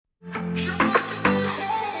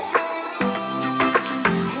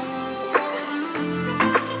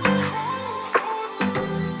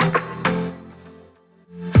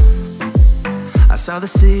Saw the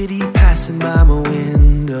city passing by my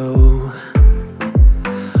window.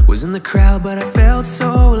 Was in the crowd but I felt so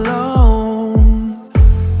alone.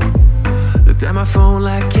 Looked at my phone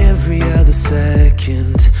like every other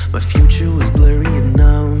second. My future was blurry and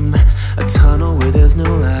numb, a tunnel where there's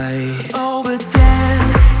no light. Oh, but then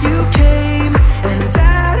you came and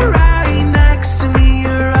sat right next to me.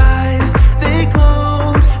 Your eyes, they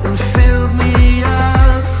glowed and filled me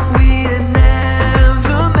up. We had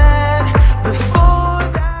never met before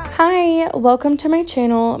that. Hi, welcome to my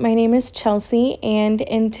channel. My name is Chelsea, and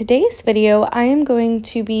in today's video I am going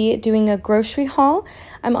to be doing a grocery haul.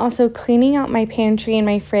 I'm also cleaning out my pantry and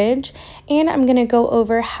my fridge, and I'm going to go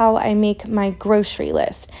over how I make my grocery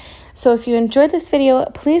list. So if you enjoyed this video,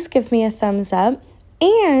 please give me a thumbs up.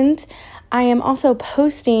 And I am also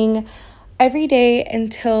posting every day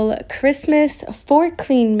until Christmas for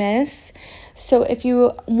Cleanmas. So if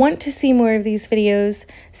you want to see more of these videos,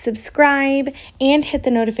 subscribe and hit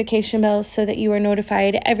the notification bell so that you are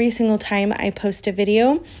notified every single time I post a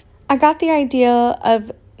video. I got the idea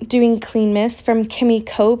of doing Cleanmas from Kimmy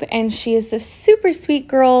Cope, and she is this super sweet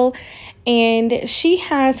girl, and she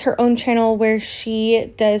has her own channel where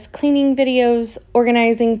she does cleaning videos,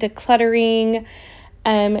 organizing, decluttering.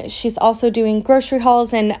 She's also doing grocery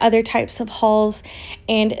hauls and other types of hauls,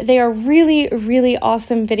 and they are really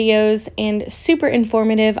awesome videos and super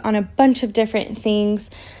informative on a bunch of different things.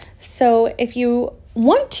 So if you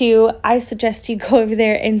want to, I suggest you go over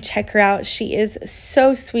there and check her out. She is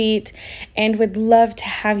so sweet and would love to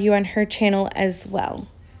have you on her channel as well.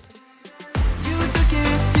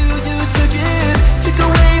 Took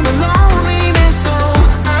away my loneliness, so I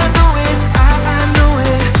know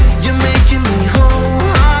it, you're making me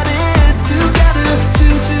wholehearted. Together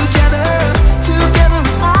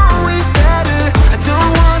it's always better. I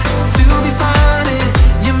don't want to be parted.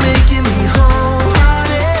 You're making me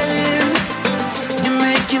wholehearted.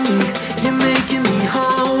 You're making me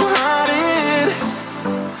wholehearted.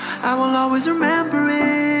 I will always remember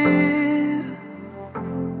it,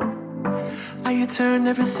 how you turned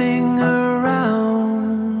everything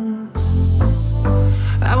around.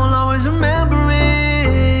 I will always remember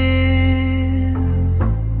it,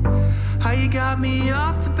 how you got me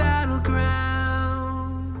off the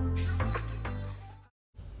battleground.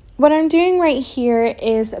 What I'm doing right here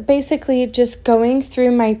is basically just going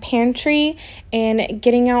through my pantry and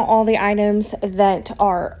getting out all the items that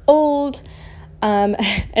are old.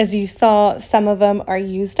 As you saw, some of them are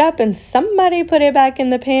used up and somebody put it back in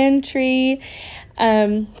the pantry.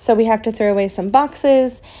 So we have to throw away some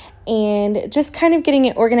boxes and just kind of getting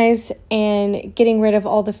it organized and getting rid of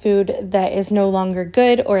all the food that is no longer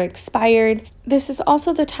good or expired. This is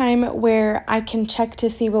also the time where I can check to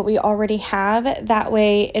see what we already have. That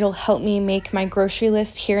way it'll help me make my grocery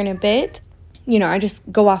list here in a bit. You know, I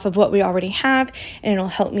just go off of what we already have, and it'll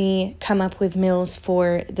help me come up with meals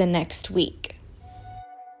for the next week.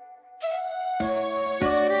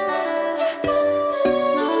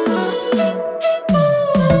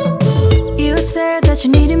 You said that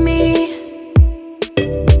you needed me,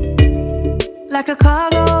 like a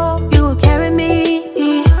cargo, you will carry me.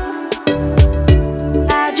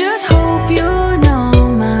 I just hope you know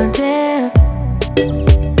my depth,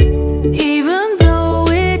 even though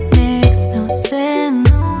it makes no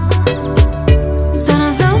sense.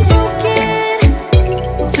 Sometimes I'm broken,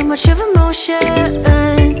 too much of emotions.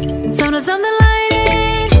 Sometimes I'm the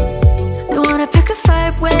lightning, don't wanna pick a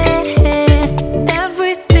fight with.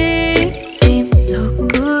 Everything seems so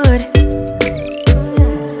good,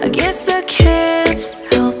 I guess I can't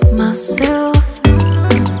help myself.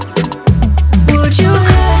 Would you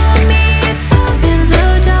call me if I'm in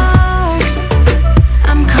the dark?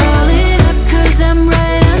 I'm calling up 'cause I'm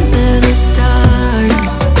right under the stars.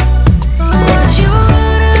 Would you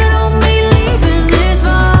run it on me, leaving this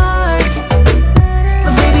mark?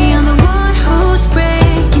 But baby, I'm the one who's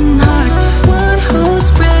breaking hearts, one who's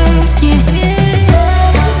breaking.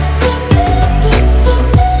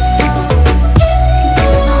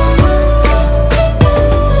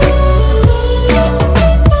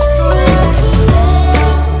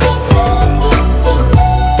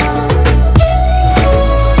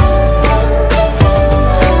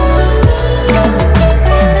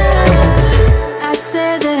 I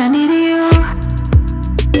said that I needed you,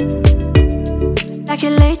 like a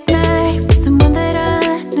late night with someone that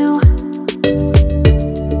I knew.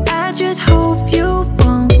 I just hope you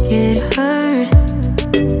won't get hurt.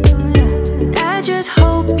 I just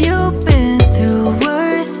hope you've been through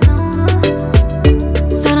worse.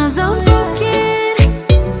 Sometimes I'm broken,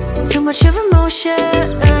 too much of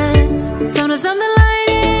emotions. Sometimes I'm the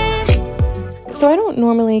lightning, So I don't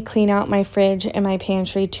normally clean out my fridge and my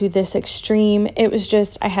pantry to this extreme. It was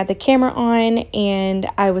just I had the camera on and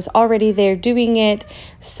I was already there doing it,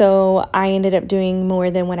 so I ended up doing more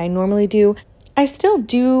than what I normally do. I still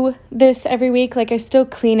do this every week, like I still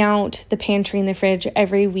clean out the pantry and the fridge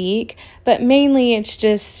every week, but mainly it's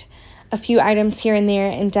just a few items here and there,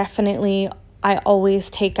 and definitely I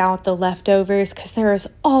always take out the leftovers because there's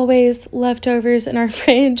always leftovers in our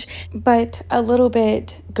fridge, but a little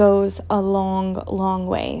bit goes a long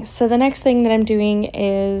way. So the next thing that I'm doing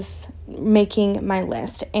is making my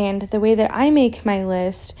list, and the way that I make my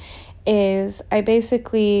list is I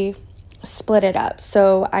basically split it up.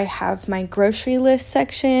 So I have my grocery list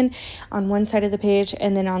section on one side of the page,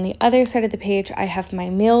 and then on the other side of the page I have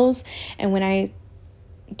my meals. And when I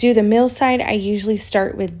do the meal side, I usually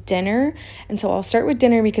start with dinner, and so I'll start with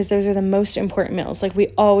dinner because those are the most important meals. Like,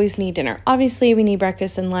 we always need dinner. Obviously we need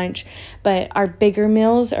breakfast and lunch, but our bigger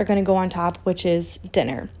meals are going to go on top, which is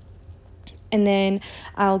dinner. And then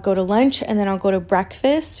I'll go to lunch, and then I'll go to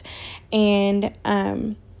breakfast, and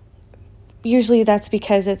usually that's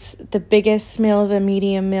because it's the biggest meal, the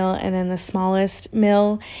medium meal, and then the smallest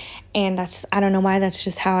meal. And that's, I don't know why, that's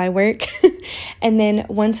just how I work. And then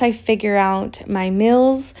once I figure out my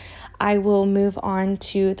meals, I will move on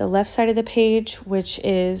to the left side of the page, which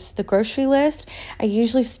is the grocery list. I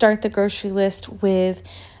usually start the grocery list with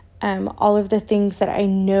all of the things that I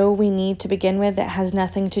know we need to begin with that has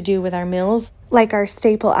nothing to do with our meals, like our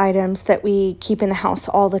staple items that we keep in the house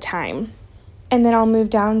all the time. And then I'll move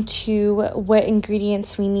down to what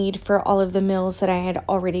ingredients we need for all of the meals that I had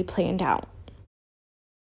already planned out.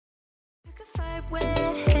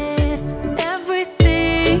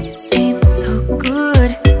 Everything seems so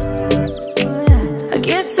good. I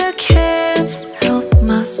guess I can't help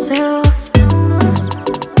myself. Would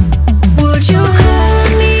you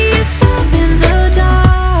hurt me if I'm in the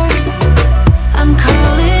dark? I'm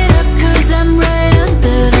calling up 'cause I'm right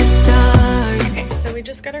under the stars. Okay, so we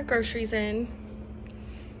just got our groceries in.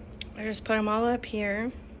 I just put them all up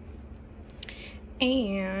here,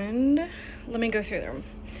 and let me go through them.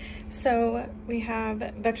 So we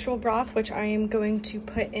have vegetable broth, which I am going to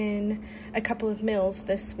put in a couple of meals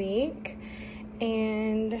this week,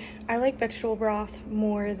 and I like vegetable broth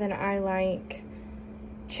more than I like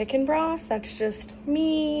chicken broth. That's just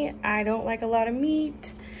me. I don't like a lot of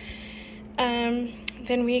meat.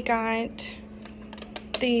 Then we got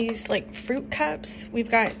these like fruit cups. We've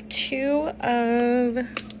got two of,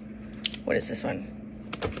 what is this one?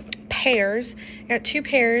 Pears. I got 2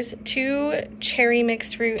 pears, 2 cherry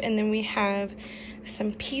mixed fruit, and then we have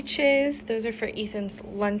some peaches. Those are for Ethan's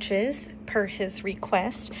lunches per his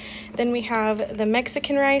request. Then we have the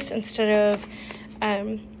Mexican rice instead of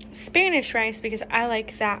Spanish rice because I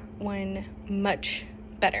like that one much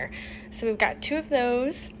better. So we've got 2 of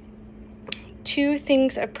those, 2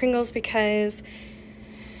 things of Pringles because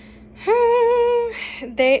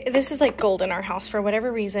this is like gold in our house for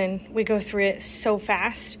whatever reason. We go through it so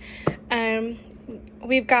fast.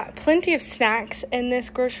 We've got plenty of snacks in this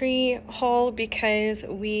grocery haul because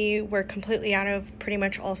we were completely out of pretty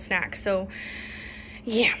much all snacks. So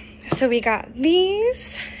yeah, so we got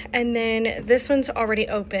these, and then this one's already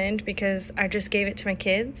opened because I just gave it to my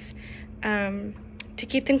kids to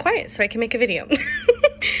keep them quiet so I can make a video.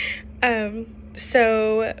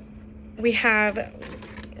 So we have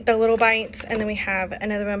the little bites, and then we have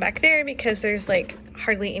another one back there because there's like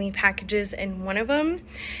hardly any packages in one of them,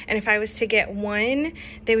 and if I was to get one,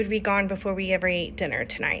 they would be gone before we ever ate dinner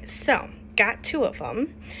tonight. So got 2 of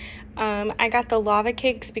them. I got the lava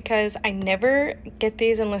cakes because I never get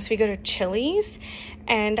these unless we go to Chili's,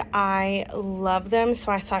 and I love them,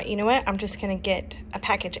 so I thought, you know what, I'm just gonna get a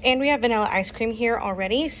package. And we have vanilla ice cream here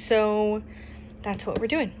already, so that's what we're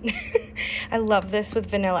doing. I love this with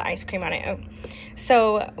vanilla ice cream on it. Oh.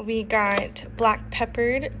 So we got black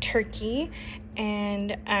peppered turkey,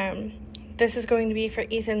 and this is going to be for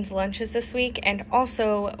Ethan's lunches this week. And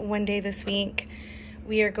also one day this week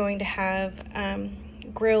we are going to have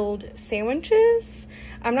grilled sandwiches.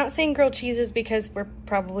 I'm not saying grilled cheeses because we're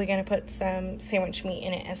probably going to put some sandwich meat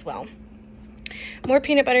in it as well. More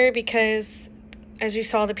peanut butter because, as you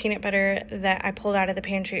saw, the peanut butter that I pulled out of the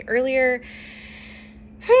pantry earlier,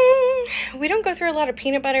 we don't go through a lot of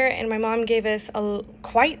peanut butter, and my mom gave us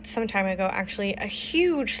quite some time ago actually a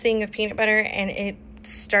huge thing of peanut butter, and it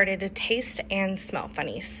started to taste and smell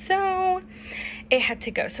funny, so it had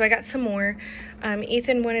to go. So I got some more.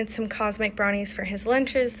 Ethan wanted some cosmic brownies for his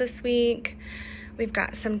lunches this week. We've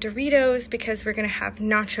got some Doritos because we're gonna have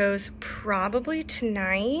nachos probably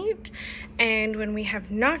tonight, and when we have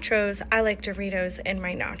nachos, I like Doritos in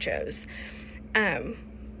my nachos.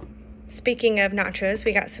 speaking of nachos,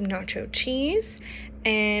 we got some nacho cheese,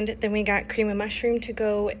 and then we got cream of mushroom to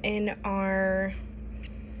go in our,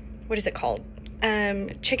 what is it called?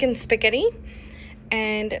 Chicken spaghetti,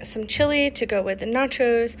 and some chili to go with the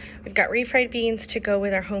nachos. We've got refried beans to go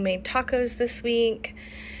with our homemade tacos this week.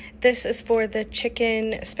 This is for the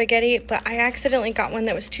chicken spaghetti, but I accidentally got one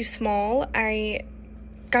that was too small. I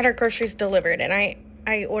got our groceries delivered, and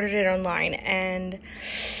I ordered it online, and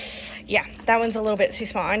yeah, that one's a little bit too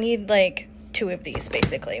small. I need like 2 of these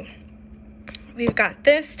basically. We've got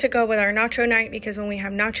this to go with our nacho night, because when we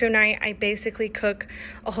have nacho night, I basically cook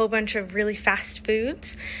a whole bunch of really fast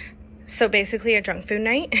foods. So basically a junk food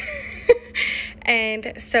night.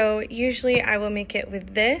 And so usually I will make it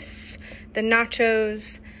with this, the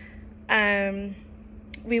nachos.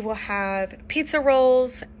 We will have pizza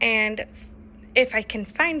rolls, and if I can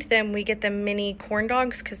find them, we get the mini corn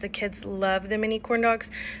dogs, because the kids love the mini corn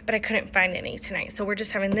dogs, but I couldn't find any tonight. So we're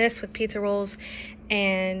just having this with pizza rolls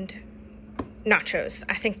and nachos.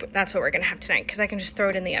 I think that's what we're gonna have tonight, because I can just throw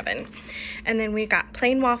it in the oven. And then we got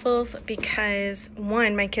plain waffles, because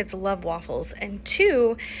 1, my kids love waffles, and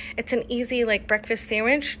 2, it's an easy like breakfast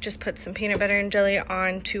sandwich. Just put some peanut butter and jelly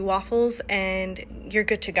on 2 waffles and you're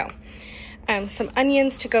good to go. Some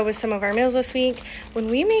onions to go with some of our meals this week. When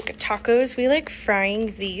we make tacos, we like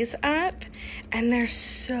frying these up, and they're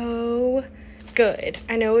so good.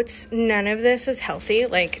 I know none of this is healthy,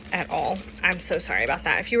 like, at all. I'm so sorry about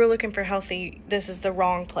that. If you were looking for healthy, this is the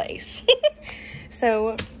wrong place.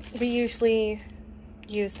 So we usually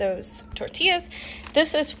use those tortillas.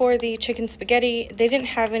 This is for the chicken spaghetti. They didn't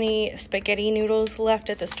have any spaghetti noodles left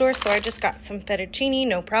at the store, so I just got some fettuccine,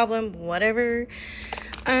 no problem, whatever.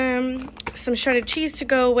 Some shredded cheese to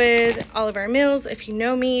go with all of our meals. If you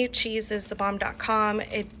know me, cheese is thebomb.com.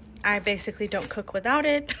 I basically don't cook without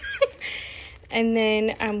it. And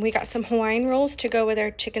then we got some Hawaiian rolls to go with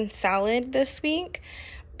our chicken salad this week.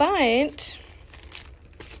 But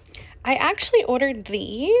I actually ordered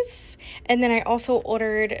these, and then I also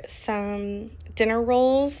ordered some dinner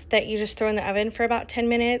rolls that you just throw in the oven for about 10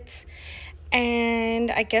 minutes. And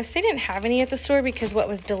I guess they didn't have any at the store, because what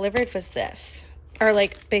was delivered was this. Or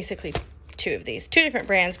like basically 2 of these. 2 different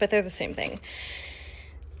brands, but they're the same thing.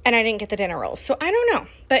 And I didn't get the dinner rolls, so I don't know.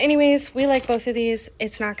 But anyways, we like both of these.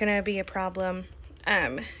 It's not going to be a problem.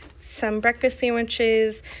 Some breakfast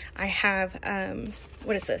sandwiches. I have,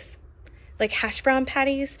 what is this? Like hash brown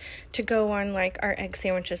patties to go on like our egg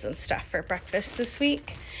sandwiches and stuff for breakfast this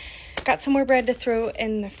week. Got some more bread to throw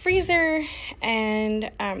in the freezer.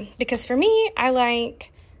 And because for me, I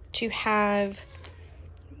like to have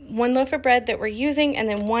 1 loaf of bread that we're using, and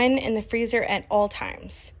then 1 in the freezer at all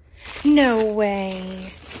times. No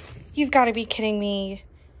way. You've got to be kidding me.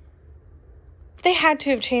 They had to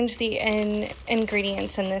have changed the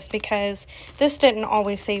ingredients in this, because this didn't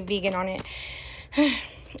always say vegan on it.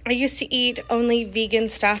 I used to eat only vegan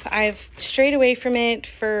stuff. I've strayed away from it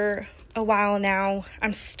for a while now.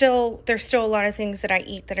 There's still a lot of things that I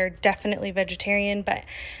eat that are definitely vegetarian, but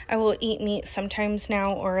I will eat meat sometimes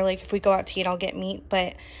now, or like if we go out to eat, I'll get meat.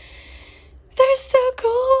 But that is so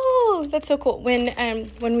cool. That's so cool.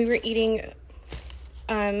 When we were eating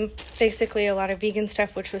basically a lot of vegan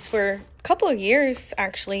stuff, which was for a couple of years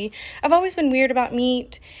actually, I've always been weird about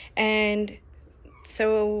meat, and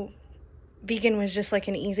so vegan was just like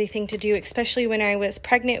an easy thing to do, especially when I was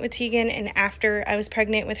pregnant with Tegan, and after I was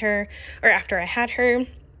pregnant with her, or after I had her,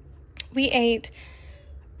 we ate,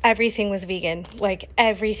 everything was vegan. Like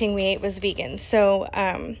everything we ate was vegan. So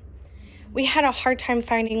we had a hard time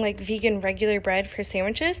finding like vegan regular bread for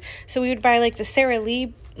sandwiches, so we would buy like the Sara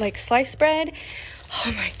Lee like sliced bread.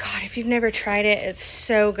 Oh my god, if you've never tried it, it's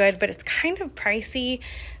so good, but it's kind of pricey.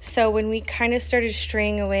 So when we kind of started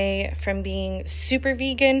straying away from being super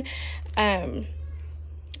vegan,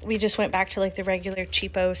 we just went back to like the regular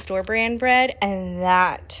cheapo store brand bread, and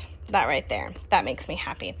that right there, that makes me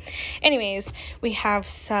happy. Anyways, we have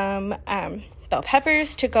some bell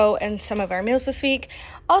peppers to go in some of our meals this week.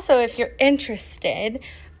 Also, if you're interested,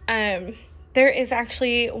 there is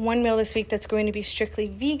actually 1 meal this week that's going to be strictly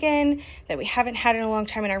vegan that we haven't had in a long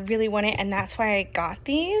time, and I really want it, and that's why I got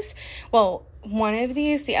these. Well, 1 of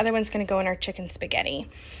these, the other one's going to go in our chicken spaghetti.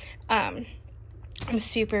 I'm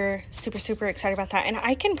super, super, super excited about that, and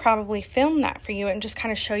I can probably film that for you and just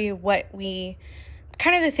kind of show you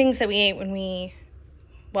kind of the things that we ate when we,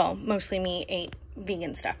 well, mostly me, ate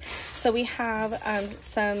vegan stuff. So we have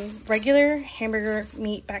some regular hamburger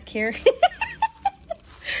meat back here.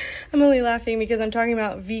 I'm only laughing because I'm talking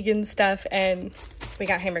about vegan stuff and we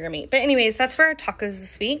got hamburger meat. But anyways, that's for our tacos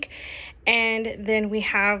this week. And then we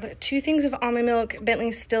have 2 things of almond milk.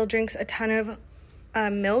 Bentley still drinks a ton of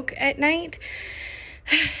milk at night.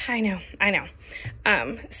 I know.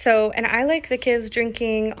 And I like the kids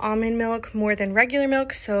drinking almond milk more than regular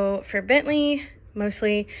milk. So for Bentley,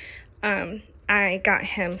 mostly, I got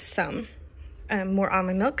him some more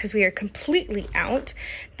almond milk because we are completely out.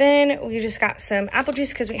 Then we just got some apple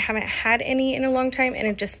juice because we haven't had any in a long time, and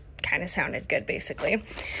it just kind of sounded good, basically.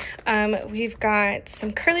 We've got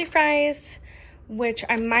some curly fries, which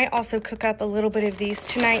I might also cook up a little bit of these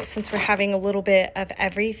tonight since we're having a little bit of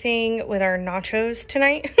everything with our nachos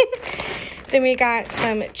tonight. Then we got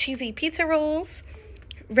some cheesy pizza rolls,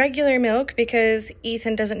 regular milk because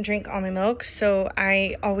Ethan doesn't drink almond milk, so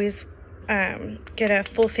I always get a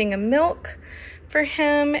full thing of milk for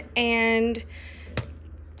him, and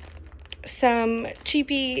some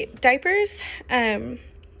cheapy diapers. I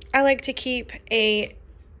like to keep a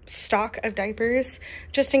stock of diapers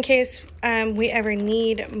just in case we ever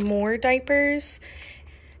need more diapers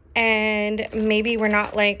and maybe we're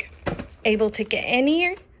not like able to get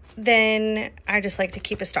any, then I just like to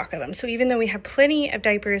keep a stock of them. So even though we have plenty of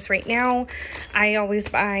diapers right now, I always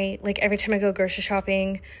buy, like every time I go grocery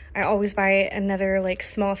shopping, I always buy another like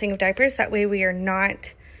small thing of diapers. That way we are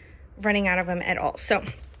not running out of them at all. So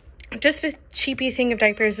just a cheapy thing of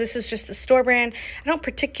diapers. This is just the store brand. I don't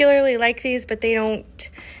particularly like these, but they don't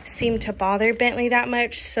seem to bother Bentley that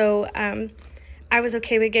much. So I was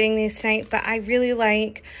okay with getting these tonight, but I really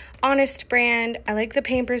like Honest brand. I like the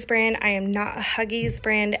Pampers brand. I am not a Huggies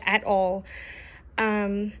brand at all.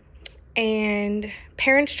 And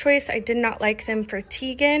Parents' Choice, I did not like them for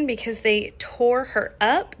Tegan because they tore her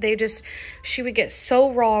up. She would get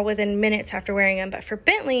so raw within minutes after wearing them. But for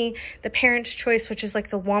Bentley, the Parents' Choice, which is like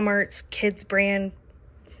the Walmart's kids brand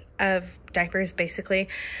of diapers, basically,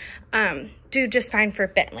 do just fine for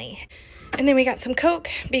Bentley. And then we got some Coke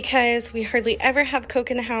because we hardly ever have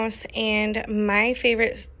Coke in the house, and my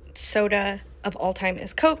favorite soda of all time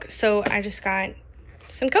is Coke, so I just got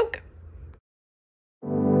some Coke.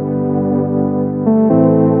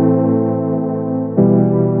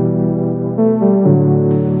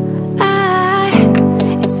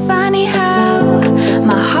 It's funny how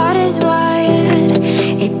my heart is wired.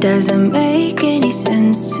 It doesn't make any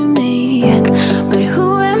sense to me, but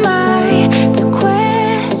who am I to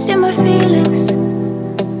question my feelings?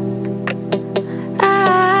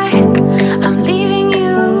 I'm leaving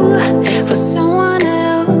you for someone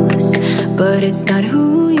else, but it's not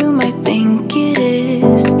who you might think it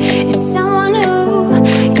is. It's someone who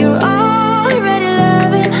you're already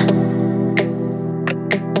loving.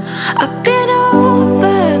 I've been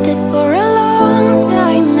over this for a long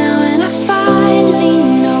time now, and I finally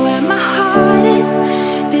know where my heart is.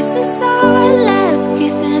 This is our last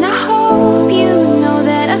kiss, and I hope you know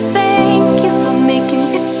that I thank you for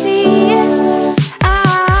making me see it.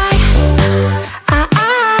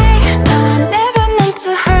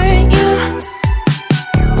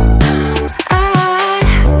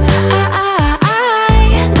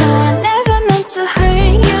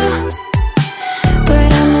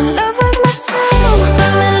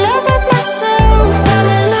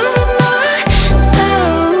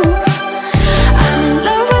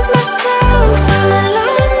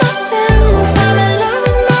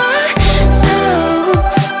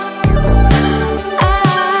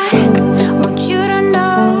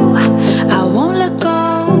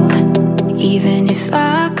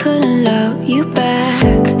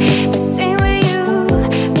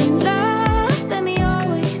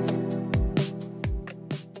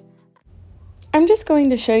 I'm just going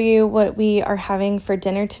to show you what we are having for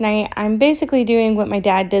dinner tonight. I'm basically doing what my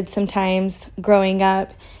dad did sometimes growing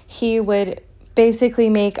up. He would basically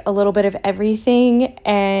make a little bit of everything,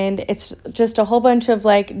 and it's just a whole bunch of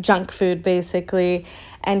like junk food basically.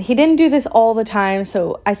 And he didn't do this all the time,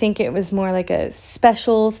 so I think it was more like a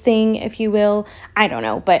special thing, if you will. I don't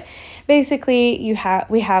know, but basically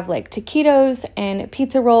we have like taquitos and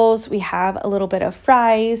pizza rolls. We have a little bit of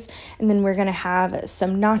fries, and then we're gonna have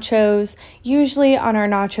some nachos. Usually on our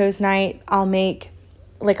nachos night, I'll make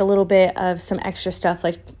like a little bit of some extra stuff,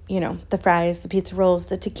 like, you know, the fries, the pizza rolls,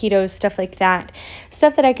 the taquitos, stuff like that.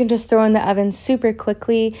 Stuff that I can just throw in the oven super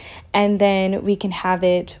quickly, and then we can have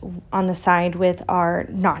it on the side with our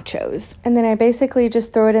nachos. And then I basically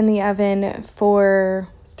just throw it in the oven for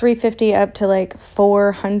 350 up to like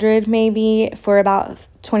 400 maybe for about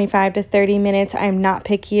 25 to 30 minutes. I'm not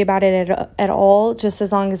picky about it at all, just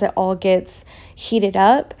as long as it all gets heated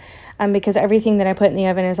up. Because everything that I put in the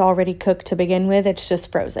oven is already cooked to begin with. It's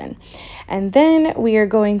just frozen. And then we are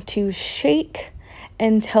going to shake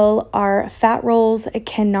until our fat rolls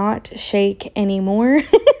cannot shake anymore.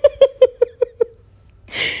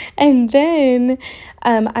 And then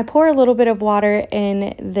I pour a little bit of water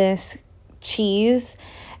in this cheese,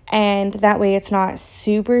 and that way it's not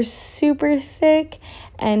super thick.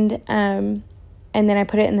 And then I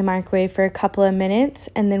put it in the microwave for a couple of minutes,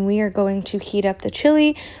 and then we are going to heat up the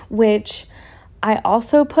chili, which I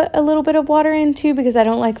also put a little bit of water into because I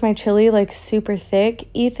don't like my chili like super thick.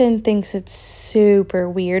 Ethan thinks it's super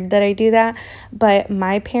weird that I do that, but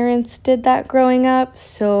my parents did that growing up,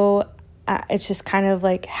 so it's just kind of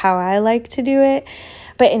like how I like to do it.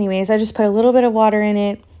 But anyways, I just put a little bit of water in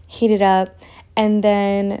it, heat it up, and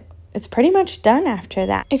then it's pretty much done after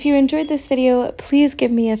that. If you enjoyed this video, please give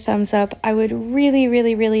me a thumbs up. I would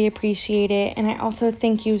really appreciate it. And I also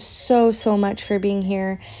thank you so much for being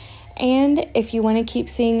here. And if you want to keep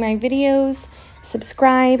seeing my videos,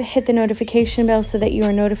 subscribe, hit the notification bell so that you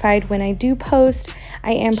are notified when I do post.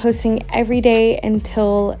 I am posting every day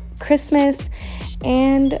until Christmas.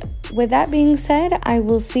 And with that being said, I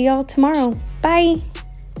will see y'all tomorrow. Bye!